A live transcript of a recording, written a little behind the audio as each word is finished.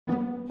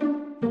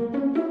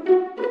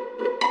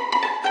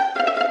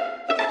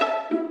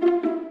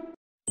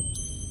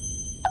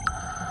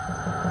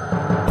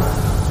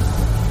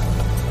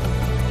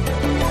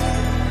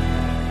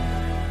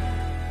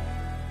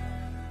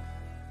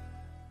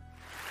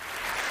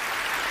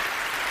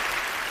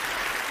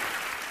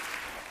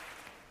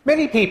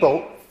Many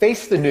people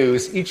face the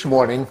news each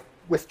morning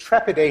with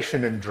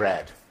trepidation and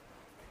dread.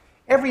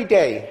 Every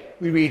day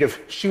we read of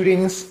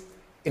shootings,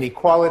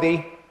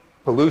 inequality,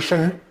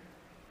 pollution,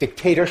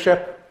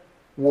 dictatorship,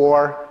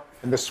 war,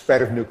 and the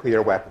spread of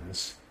nuclear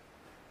weapons.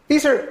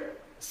 These are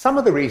some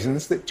of the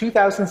reasons that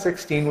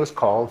 2016 was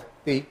called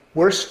the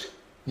worst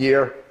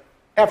year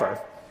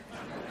ever,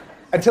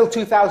 until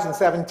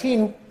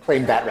 2017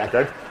 claimed that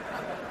record,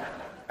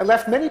 and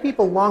left many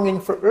people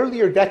longing for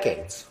earlier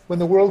decades when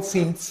the world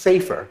seemed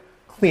safer,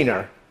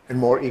 cleaner, and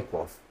more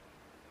equal.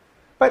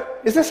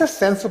 But is this a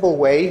sensible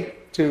way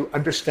to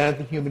understand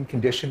the human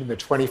condition in the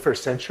 21st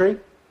century?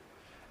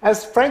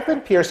 As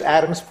Franklin Pierce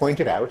Adams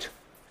pointed out,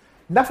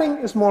 nothing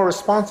is more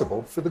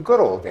responsible for the good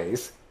old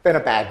days than a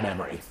bad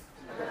memory.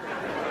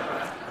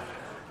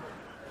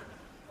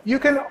 You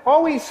can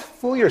always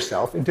fool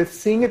yourself into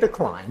seeing a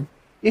decline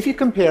if you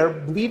compare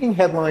bleeding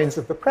headlines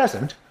of the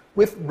present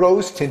with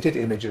rose-tinted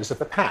images of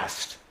the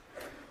past.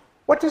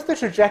 What does the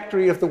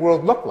trajectory of the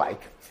world look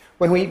like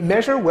when we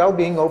measure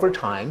well-being over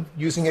time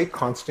using a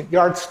constant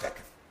yardstick?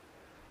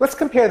 Let's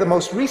compare the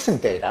most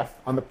recent data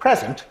on the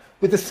present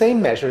with the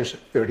same measures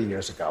 30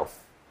 years ago.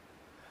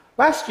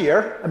 Last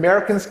year,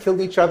 Americans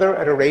killed each other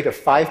at a rate of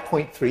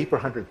 5.3 per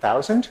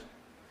 100,000,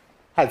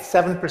 had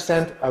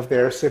 7% of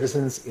their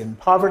citizens in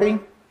poverty,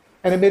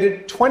 and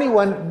emitted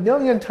 21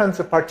 million tons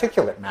of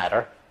particulate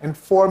matter and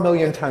 4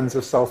 million tons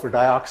of sulfur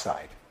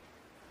dioxide.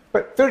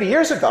 But 30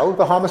 years ago,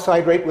 the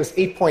homicide rate was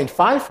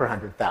 8.5 per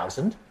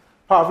 100,000,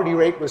 poverty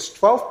rate was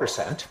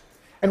 12%,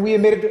 and we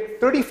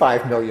emitted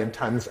 35 million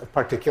tons of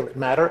particulate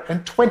matter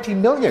and 20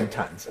 million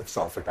tons of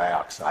sulfur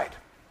dioxide.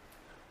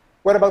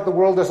 What about the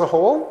world as a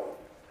whole?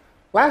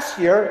 Last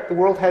year, the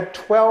world had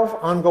 12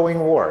 ongoing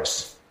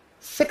wars,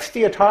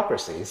 60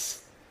 autocracies,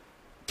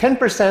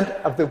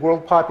 10% of the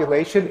world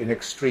population in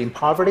extreme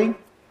poverty,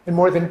 and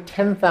more than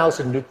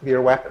 10,000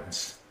 nuclear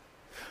weapons.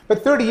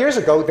 But 30 years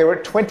ago, there were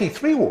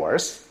 23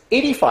 wars,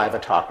 85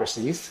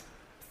 autocracies,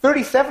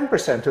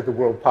 37% of the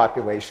world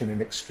population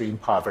in extreme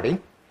poverty,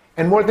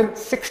 and more than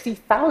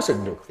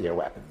 60,000 nuclear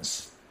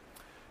weapons.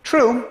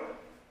 True,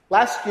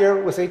 last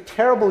year was a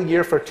terrible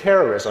year for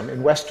terrorism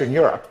in Western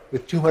Europe,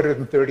 with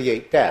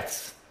 238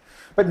 deaths.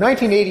 But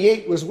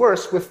 1988 was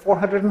worse, with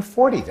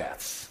 440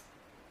 deaths.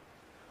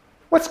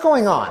 What's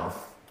going on?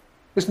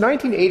 Was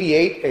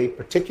 1988 a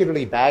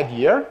particularly bad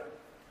year?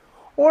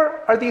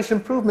 Or are these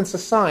improvements a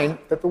sign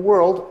that the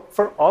world,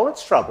 for all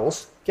its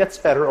troubles, gets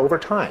better over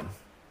time?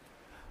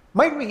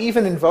 Might we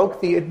even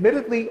invoke the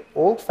admittedly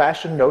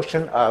old-fashioned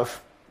notion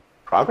of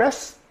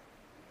progress?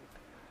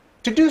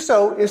 To do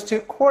so is to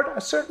court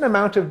a certain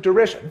amount of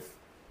derision,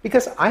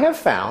 because I have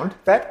found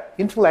that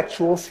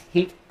intellectuals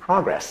hate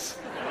progress.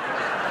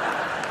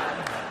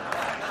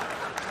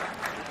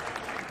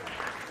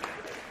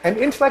 And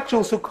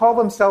intellectuals who call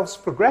themselves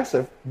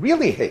progressive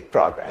really hate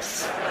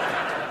progress.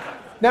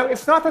 Now,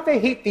 it's not that they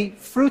hate the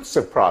fruits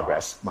of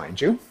progress, mind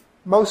you.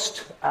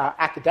 Most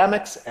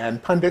academics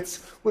and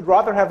pundits would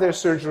rather have their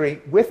surgery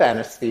with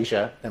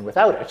anesthesia than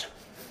without it.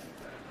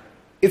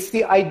 It's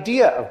the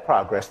idea of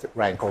progress that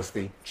rankles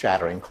the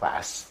chattering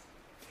class.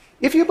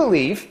 If you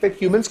believe that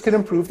humans can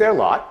improve their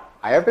lot,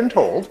 I have been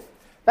told,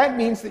 that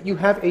means that you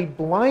have a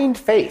blind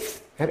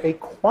faith and a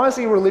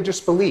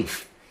quasi-religious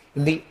belief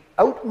in the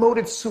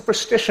outmoded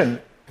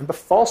superstition and the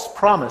false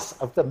promise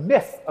of the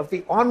myth of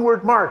the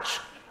onward march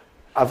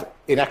of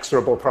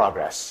inexorable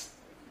progress.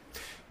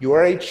 You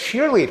are a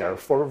cheerleader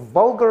for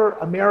vulgar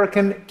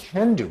American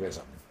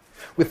can-doism,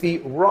 with the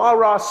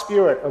rah-rah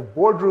spirit of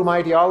boardroom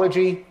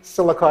ideology,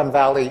 Silicon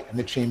Valley, and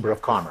the Chamber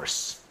of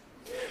Commerce.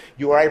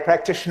 You are a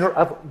practitioner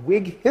of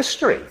Whig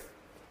history,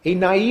 a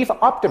naive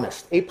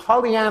optimist, a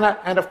Pollyanna,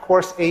 and of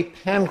course a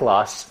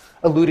Pangloss,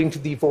 alluding to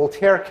the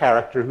Voltaire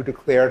character who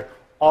declared,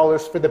 "All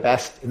is for the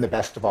best in the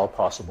best of all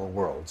possible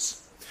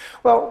worlds."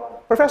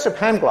 Well, Professor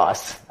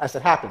Pangloss, as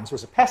it happens,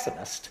 was a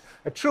pessimist.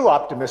 A true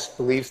optimist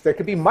believes there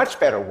could be much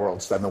better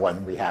worlds than the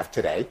one we have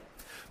today.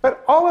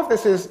 But all of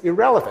this is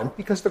irrelevant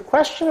because the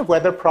question of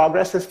whether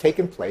progress has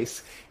taken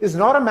place is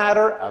not a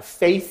matter of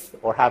faith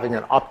or having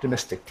an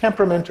optimistic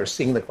temperament or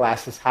seeing the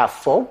glass as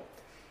half full.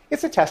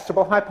 It's a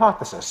testable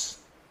hypothesis.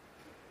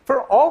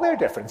 For all their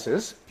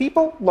differences,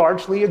 people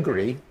largely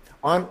agree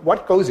on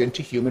what goes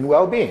into human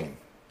well-being.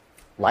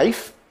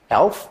 Life,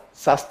 health,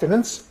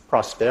 sustenance,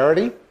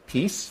 prosperity,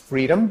 peace,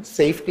 freedom,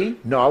 safety,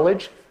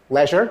 knowledge,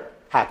 leisure,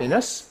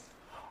 happiness.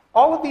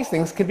 All of these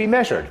things can be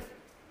measured.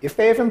 If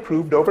they have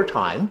improved over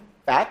time,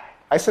 that,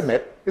 I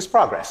submit, is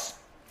progress.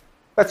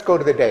 Let's go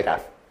to the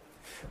data.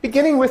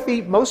 Beginning with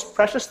the most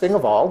precious thing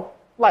of all,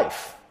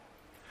 life.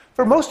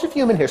 For most of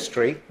human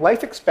history,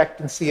 life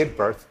expectancy at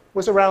birth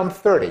was around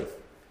 30.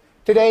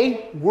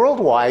 Today,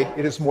 worldwide,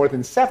 it is more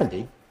than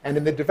 70, and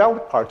in the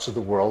developed parts of the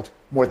world,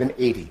 more than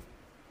 80.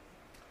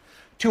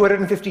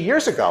 250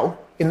 years ago,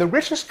 in the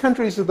richest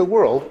countries of the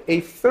world, a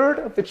third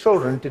of the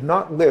children did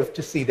not live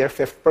to see their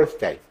 5th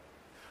birthday.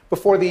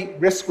 Before the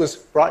risk was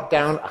brought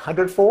down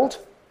 100-fold,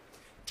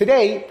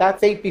 today that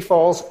fate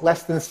befalls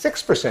less than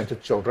 6%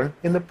 of children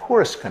in the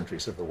poorest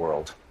countries of the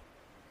world.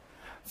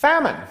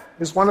 Famine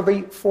is one of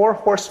the four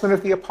horsemen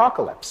of the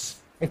apocalypse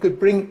and could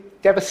bring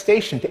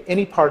devastation to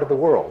any part of the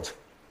world.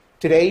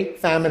 Today,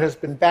 famine has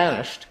been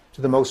banished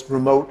to the most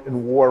remote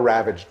and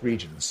war-ravaged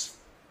regions.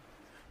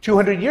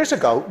 200 years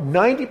ago,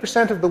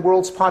 90% of the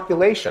world's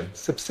population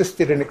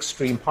subsisted in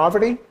extreme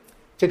poverty.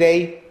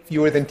 Today,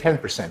 fewer than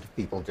 10% of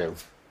people do.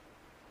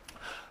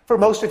 For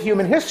most of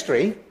human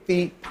history,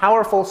 the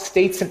powerful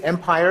states and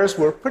empires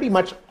were pretty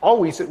much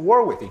always at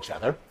war with each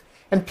other,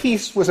 and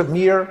peace was a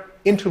mere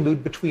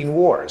interlude between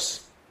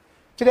wars.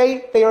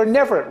 Today, they are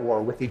never at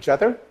war with each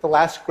other. The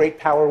last great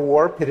power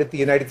war pitted the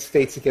United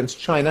States against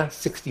China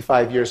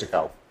 65 years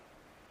ago.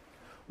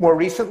 More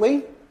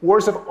recently,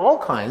 wars of all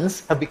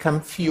kinds have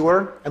become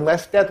fewer and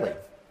less deadly.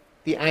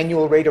 The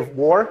annual rate of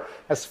war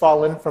has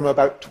fallen from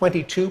about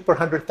 22 per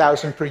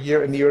 100,000 per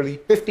year in the early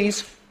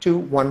 50s to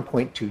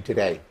 1.2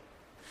 today.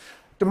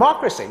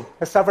 Democracy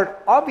has suffered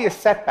obvious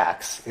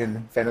setbacks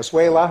in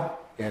Venezuela,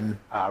 in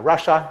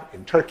Russia,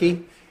 in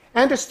Turkey,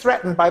 and is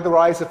threatened by the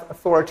rise of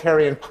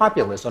authoritarian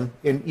populism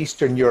in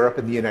Eastern Europe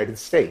and the United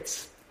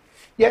States.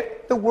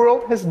 Yet the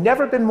world has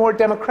never been more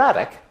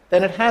democratic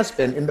than it has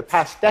been in the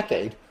past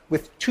decade,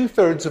 with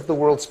 2/3 of the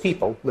world's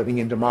people living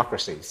in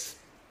democracies.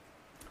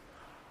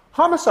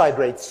 Homicide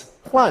rates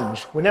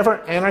plunge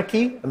whenever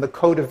anarchy and the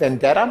code of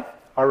vendetta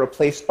are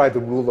replaced by the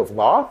rule of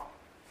law.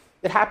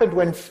 It happened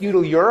when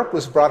feudal Europe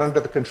was brought under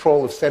the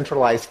control of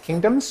centralized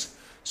kingdoms,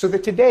 so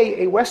that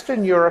today a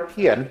Western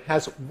European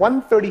has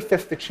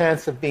 1/35th the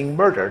chance of being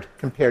murdered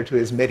compared to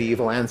his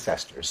medieval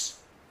ancestors.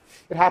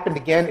 It happened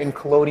again in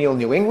colonial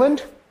New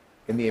England,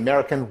 in the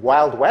American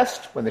Wild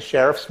West when the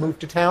sheriffs moved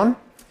to town,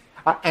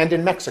 and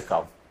in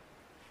Mexico.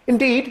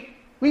 Indeed,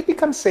 we've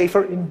become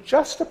safer in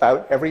just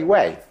about every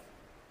way.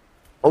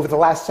 Over the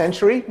last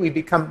century, we've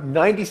become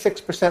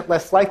 96%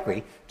 less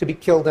likely to be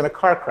killed in a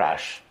car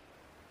crash,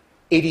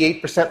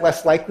 88%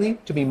 less likely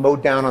to be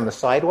mowed down on the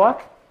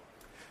sidewalk,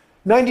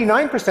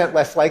 99%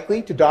 less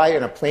likely to die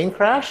in a plane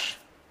crash,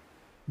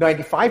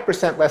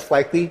 95% less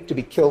likely to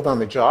be killed on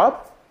the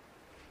job,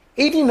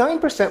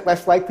 89%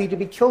 less likely to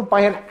be killed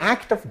by an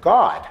act of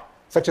God,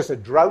 such as a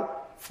drought,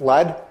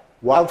 flood,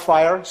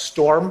 wildfire,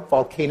 storm,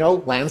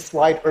 volcano,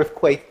 landslide,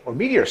 earthquake, or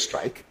meteor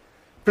strike,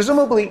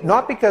 presumably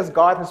not because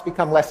God has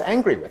become less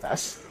angry with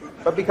us,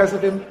 but because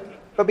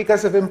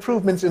of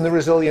improvements in the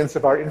resilience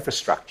of our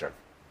infrastructure.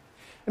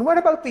 And what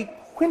about the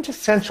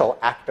quintessential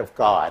act of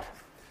God,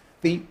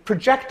 the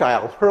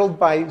projectile hurled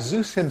by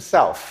Zeus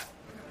himself?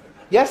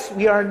 Yes,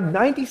 we are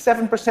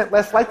 97%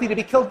 less likely to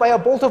be killed by a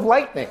bolt of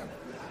lightning.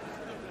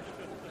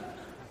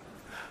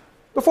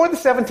 Before the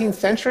 17th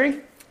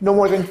century, no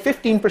more than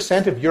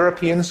 15% of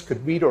Europeans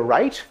could read or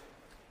write.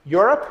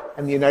 Europe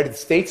and the United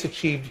States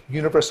achieved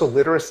universal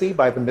literacy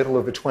by the middle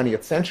of the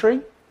 20th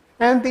century,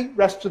 and the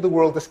rest of the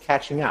world is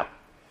catching up.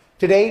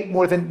 Today,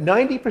 more than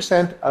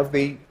 90% of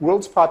the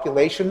world's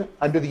population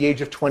under the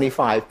age of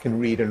 25 can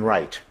read and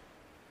write.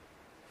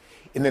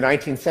 In the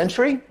 19th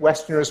century,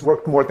 Westerners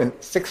worked more than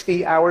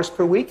 60 hours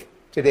per week.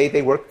 Today,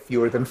 they work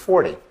fewer than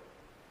 40.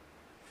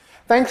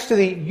 Thanks to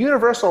the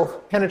universal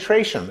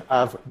penetration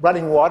of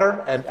running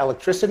water and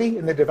electricity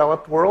in the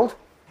developed world,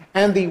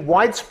 and the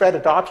widespread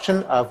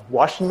adoption of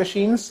washing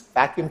machines,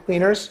 vacuum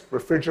cleaners,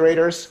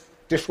 refrigerators,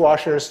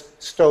 dishwashers,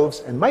 stoves,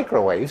 and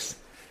microwaves,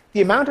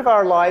 the amount of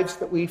our lives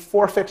that we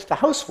forfeit to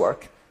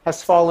housework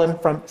has fallen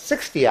from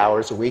 60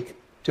 hours a week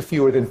to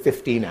fewer than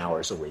 15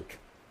 hours a week.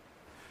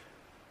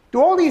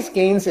 Do all these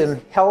gains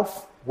in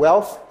health,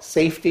 wealth,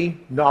 safety,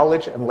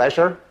 knowledge, and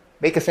leisure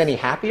make us any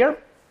happier?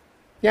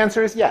 The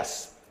answer is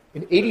yes.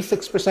 In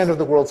 86% of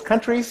the world's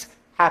countries,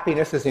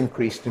 happiness has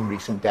increased in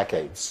recent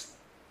decades.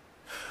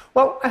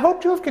 Well, I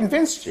hope to have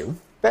convinced you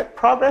that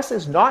progress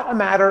is not a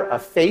matter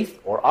of faith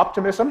or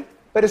optimism,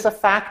 but is a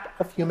fact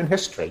of human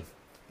history.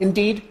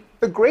 Indeed,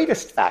 the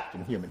greatest fact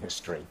in human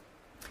history.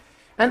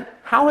 And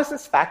how has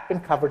this fact been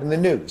covered in the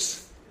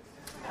news?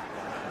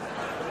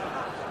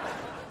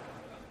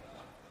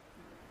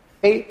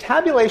 A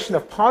tabulation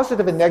of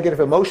positive and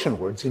negative emotion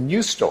words in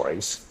news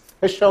stories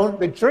has shown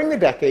that during the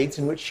decades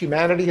in which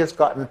humanity has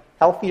gotten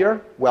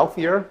healthier,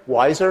 wealthier,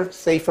 wiser,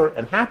 safer,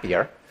 and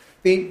happier,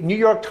 the New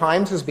York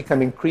Times has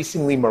become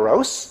increasingly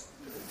morose,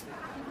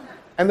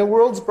 and the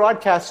world's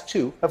broadcasts,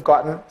 too, have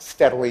gotten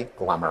steadily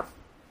glummer.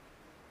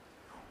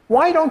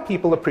 Why don't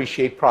people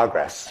appreciate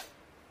progress?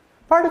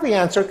 Part of the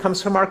answer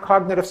comes from our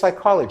cognitive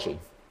psychology.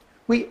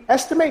 We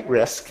estimate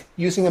risk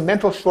using a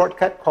mental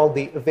shortcut called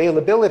the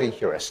availability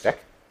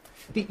heuristic.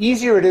 The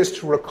easier it is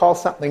to recall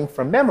something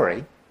from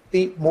memory,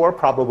 the more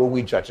probable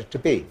we judge it to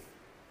be.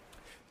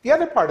 The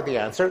other part of the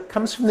answer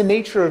comes from the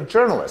nature of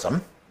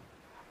journalism.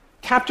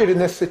 Captured in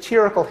this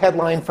satirical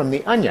headline from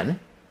The Onion,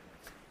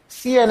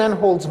 CNN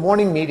holds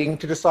morning meeting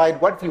to decide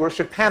what viewers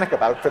should panic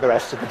about for the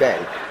rest of the day.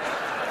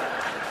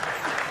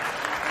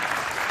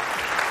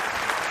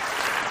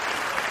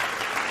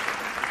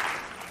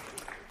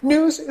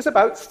 News is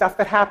about stuff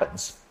that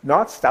happens,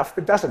 not stuff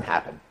that doesn't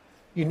happen.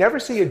 You never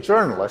see a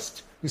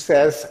journalist who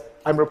says,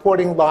 "I'm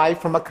reporting live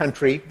from a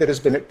country that has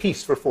been at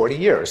peace for 40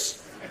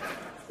 years,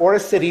 or a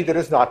city that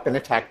has not been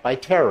attacked by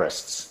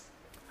terrorists."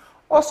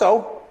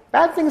 Also,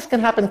 bad things can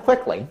happen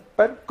quickly,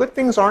 but good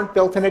things aren't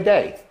built in a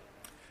day.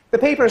 The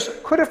papers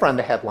could have run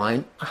the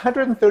headline,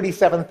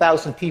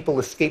 137,000 people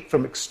escaped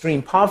from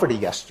extreme poverty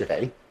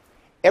yesterday,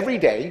 every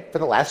day for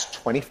the last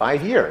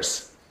 25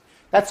 years.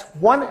 That's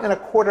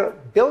 1.25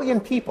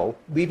 billion people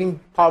leaving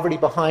poverty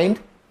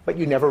behind, but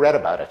you never read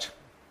about it.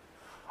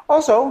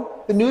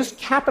 Also, the news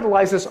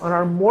capitalizes on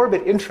our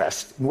morbid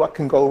interest in what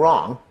can go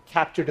wrong,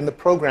 captured in the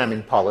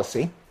programming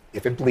policy.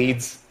 If it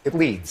bleeds, it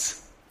leads.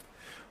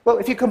 Well,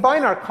 if you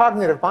combine our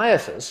cognitive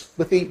biases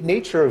with the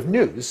nature of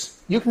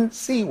news, you can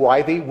see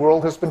why the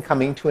world has been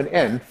coming to an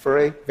end for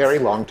a very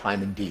long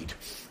time indeed.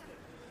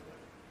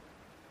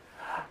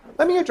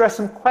 Let me address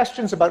some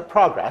questions about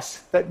progress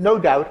that no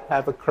doubt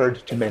have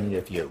occurred to many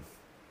of you.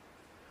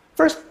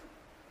 First,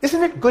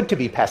 isn't it good to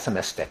be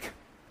pessimistic,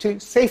 to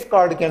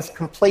safeguard against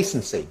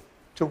complacency,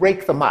 to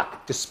rake the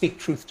muck, to speak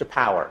truth to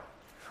power?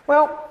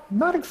 Well,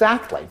 not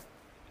exactly.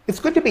 It's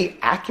good to be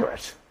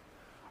accurate.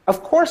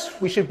 Of course,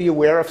 we should be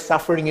aware of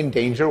suffering and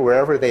danger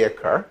wherever they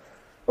occur,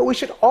 but we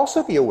should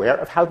also be aware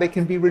of how they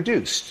can be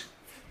reduced,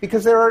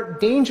 because there are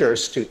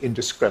dangers to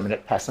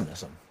indiscriminate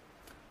pessimism.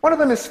 One of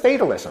them is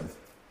fatalism.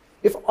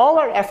 If all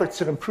our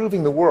efforts at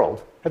improving the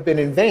world have been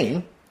in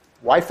vain,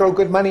 why throw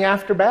good money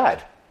after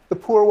bad? The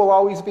poor will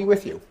always be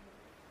with you.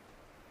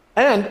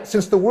 And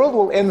since the world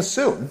will end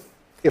soon,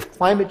 if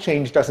climate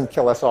change doesn't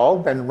kill us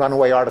all, then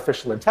runaway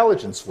artificial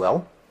intelligence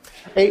will.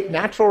 A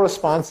natural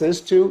response is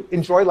to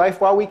enjoy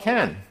life while we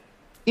can.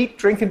 Eat,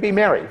 drink, and be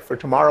merry, for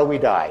tomorrow we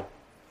die.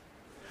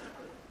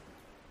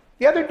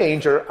 The other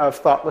danger of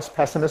thoughtless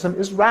pessimism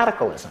is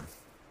radicalism.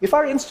 If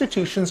our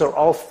institutions are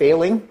all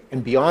failing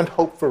and beyond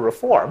hope for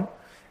reform,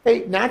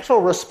 a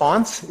natural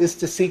response is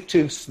to seek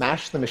to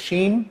smash the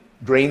machine,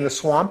 drain the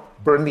swamp,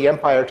 burn the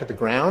empire to the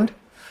ground,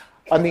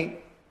 on the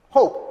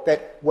hope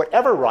that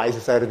whatever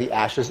rises out of the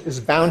ashes is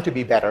bound to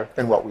be better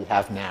than what we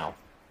have now.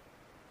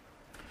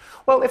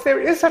 Well, if there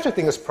is such a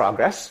thing as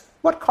progress,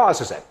 what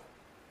causes it?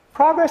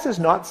 Progress is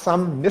not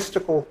some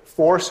mystical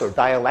force or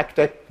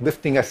dialectic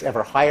lifting us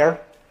ever higher.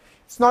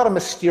 It's not a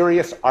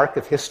mysterious arc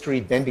of history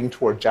bending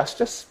toward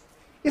justice.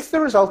 It's the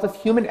result of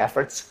human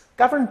efforts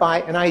governed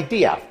by an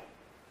idea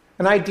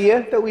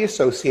that we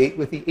associate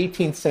with the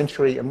 18th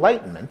century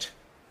Enlightenment,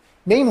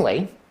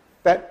 namely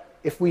that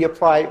if we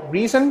apply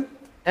reason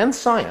and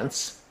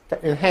science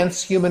to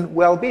enhance human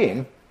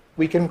well-being,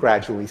 we can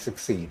gradually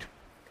succeed.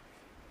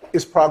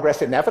 Is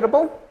progress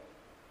inevitable?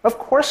 Of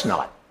course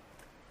not.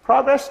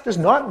 Progress does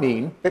not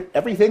mean that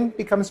everything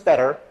becomes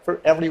better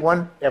for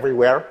everyone,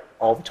 everywhere,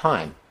 all the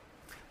time.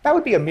 That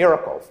would be a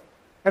miracle.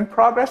 And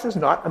progress is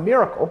not a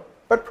miracle,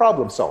 but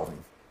problem solving.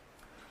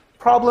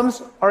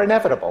 Problems are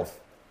inevitable,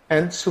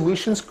 and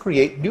solutions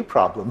create new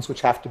problems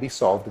which have to be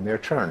solved in their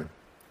turn.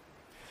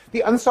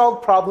 The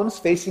unsolved problems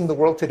facing the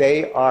world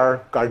today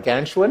are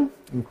gargantuan,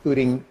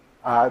 including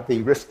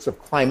the risks of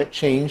climate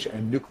change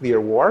and nuclear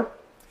war.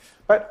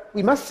 But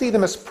we must see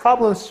them as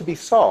problems to be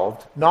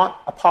solved,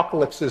 not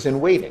apocalypses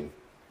in waiting,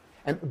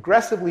 and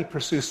aggressively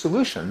pursue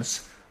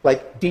solutions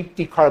like deep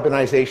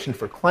decarbonization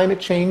for climate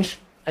change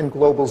and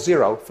global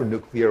zero for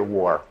nuclear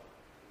war.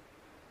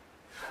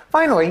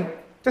 Finally,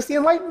 does the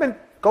Enlightenment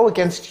go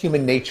against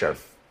human nature?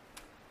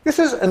 This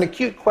is an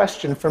acute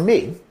question for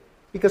me,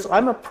 because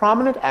I'm a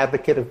prominent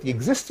advocate of the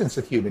existence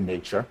of human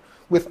nature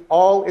with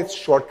all its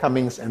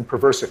shortcomings and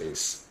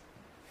perversities.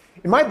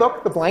 In my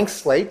book, The Blank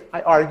Slate,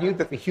 I argued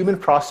that the human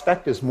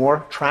prospect is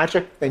more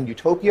tragic than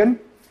utopian,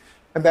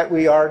 and that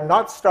we are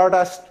not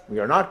stardust, we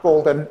are not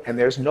golden, and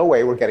there's no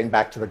way we're getting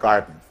back to the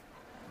garden.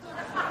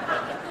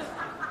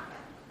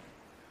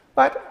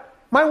 But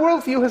my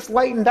worldview has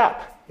lightened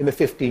up in the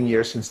 15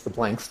 years since The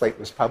Blank Slate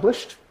was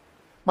published.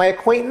 My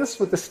acquaintance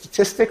with the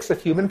statistics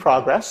of human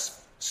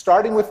progress,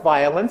 starting with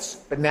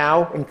violence, but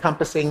now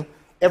encompassing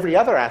every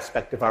other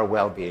aspect of our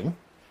well-being,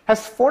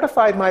 has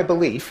fortified my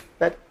belief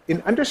that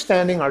in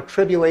understanding our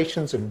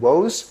tribulations and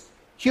woes,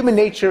 human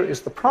nature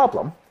is the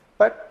problem,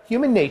 but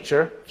human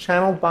nature,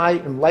 channeled by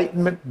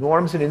Enlightenment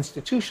norms and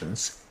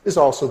institutions, is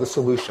also the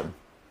solution.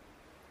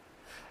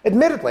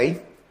 Admittedly,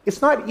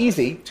 it's not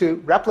easy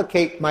to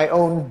replicate my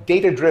own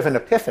data-driven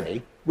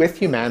epiphany with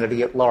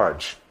humanity at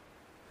large.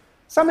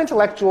 Some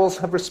intellectuals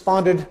have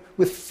responded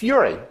with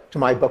fury to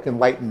my book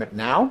Enlightenment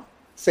Now,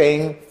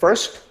 saying,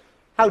 first,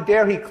 how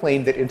dare he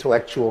claim that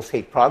intellectuals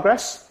hate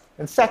progress?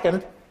 And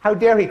second, how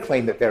dare he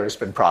claim that there has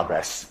been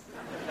progress?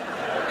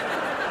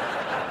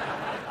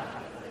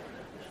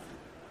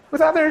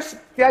 With others,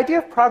 the idea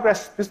of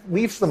progress just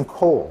leaves them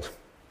cold.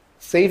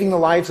 Saving the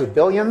lives of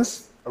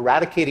billions,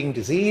 eradicating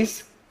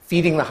disease,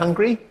 feeding the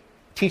hungry,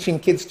 teaching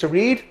kids to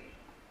read?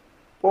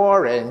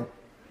 Boring.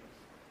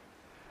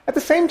 At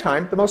the same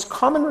time, the most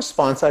common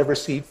response I've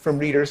received from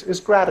readers is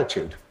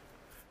gratitude.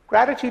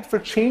 Gratitude for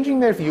changing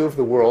their view of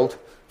the world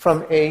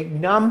from a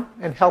numb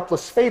and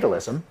helpless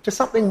fatalism to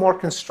something more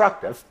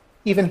constructive,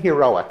 even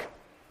heroic.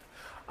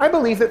 I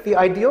believe that the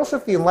ideals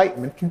of the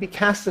Enlightenment can be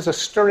cast as a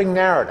stirring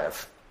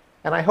narrative,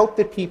 and I hope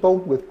that people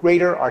with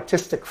greater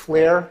artistic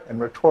flair and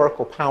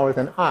rhetorical power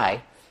than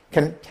I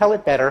can tell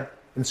it better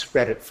and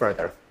spread it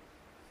further.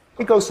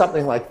 It goes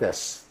something like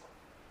this.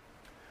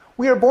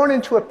 We are born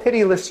into a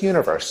pitiless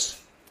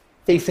universe,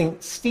 facing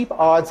steep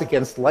odds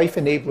against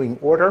life-enabling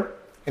order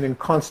and in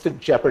constant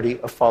jeopardy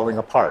of falling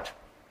apart.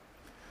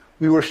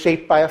 We were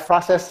shaped by a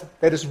process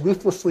that is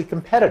ruthlessly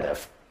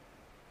competitive.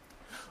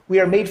 We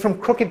are made from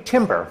crooked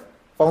timber,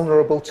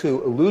 vulnerable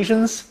to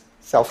illusions,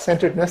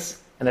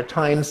 self-centeredness, and at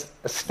times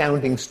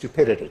astounding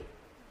stupidity.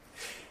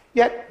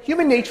 Yet,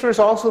 human nature has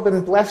also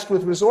been blessed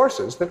with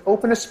resources that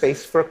open a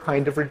space for a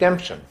kind of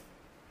redemption.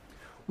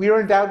 We are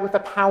endowed with the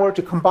power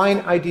to combine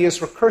ideas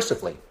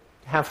recursively,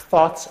 to have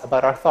thoughts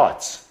about our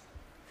thoughts.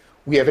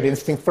 We have an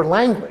instinct for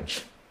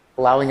language,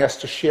 allowing us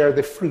to share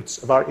the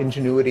fruits of our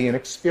ingenuity and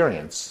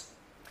experience.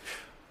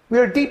 We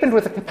are deepened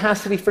with a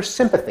capacity for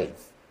sympathy,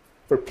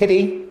 for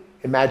pity,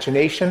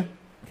 imagination,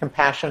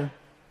 compassion,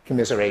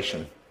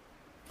 commiseration.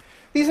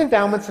 These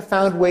endowments have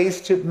found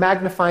ways to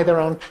magnify their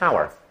own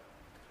power.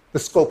 The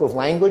scope of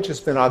language has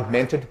been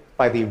augmented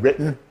by the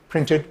written,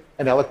 printed,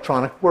 and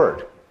electronic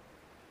word.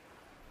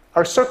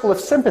 Our circle of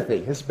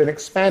sympathy has been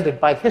expanded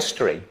by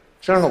history,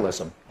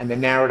 journalism, and the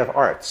narrative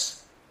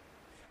arts.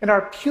 And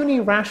our puny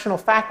rational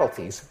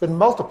faculties have been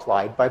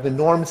multiplied by the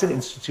norms and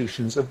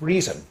institutions of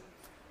reason: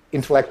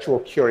 intellectual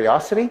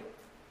curiosity,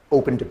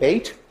 open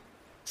debate,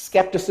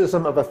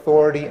 skepticism of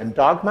authority and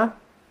dogma,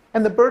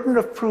 and the burden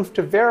of proof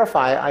to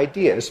verify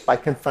ideas by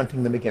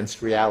confronting them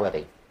against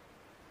reality.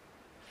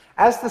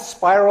 As the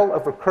spiral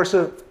of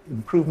recursive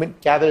improvement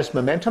gathers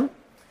momentum,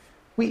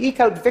 we eke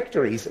out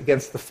victories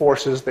against the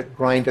forces that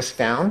grind us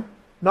down,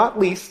 not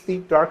least the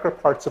darker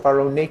parts of our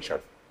own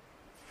nature.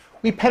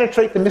 We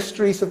penetrate the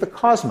mysteries of the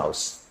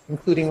cosmos,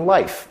 including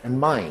life and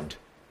mind.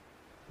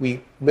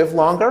 We live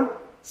longer,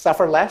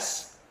 suffer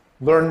less,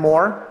 learn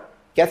more,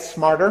 get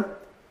smarter,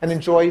 and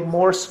enjoy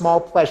more small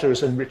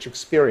pleasures and rich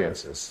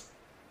experiences.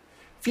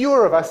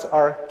 Fewer of us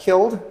are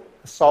killed,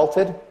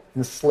 assaulted,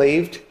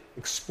 enslaved,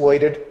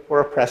 exploited, or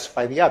oppressed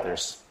by the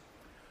others.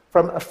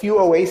 From a few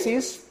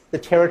oases, the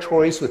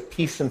territories with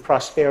peace and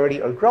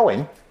prosperity are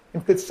growing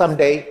and could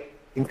someday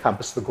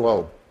encompass the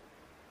globe.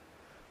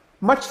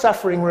 Much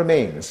suffering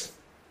remains,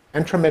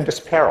 and tremendous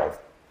peril,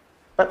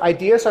 but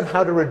ideas on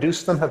how to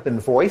reduce them have been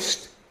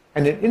voiced,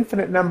 and an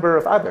infinite number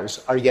of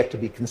others are yet to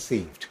be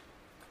conceived.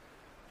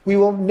 We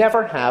will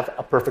never have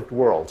a perfect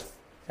world,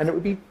 and it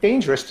would be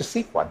dangerous to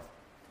seek one.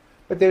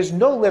 But there's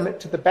no limit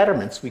to the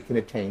betterments we can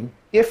attain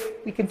if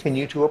we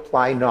continue to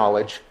apply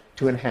knowledge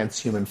to enhance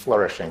human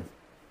flourishing.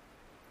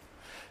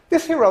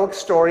 This heroic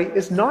story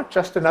is not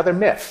just another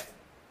myth.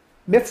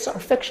 Myths are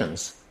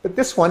fictions, but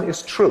this one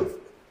is true.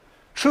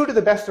 True to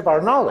the best of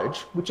our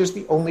knowledge, which is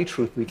the only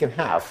truth we can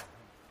have.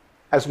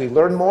 As we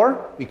learn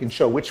more, we can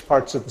show which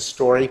parts of the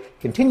story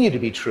continue to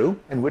be true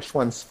and which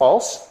ones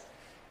false,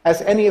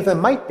 as any of them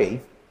might be,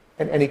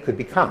 and any could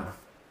become.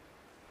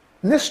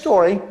 And this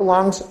story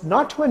belongs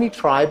not to any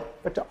tribe,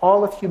 but to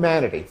all of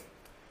humanity,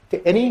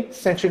 to any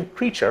sentient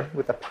creature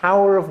with the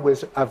power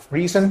of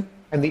reason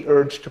and the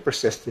urge to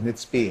persist in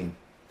its being.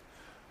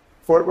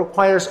 For it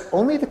requires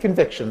only the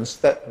convictions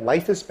that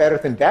life is better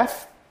than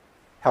death,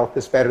 health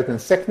is better than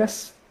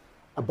sickness,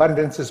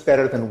 abundance is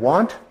better than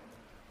want,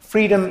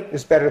 freedom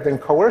is better than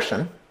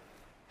coercion,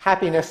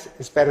 happiness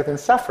is better than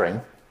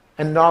suffering,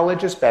 and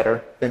knowledge is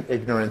better than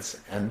ignorance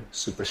and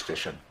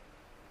superstition.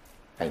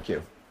 Thank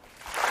you.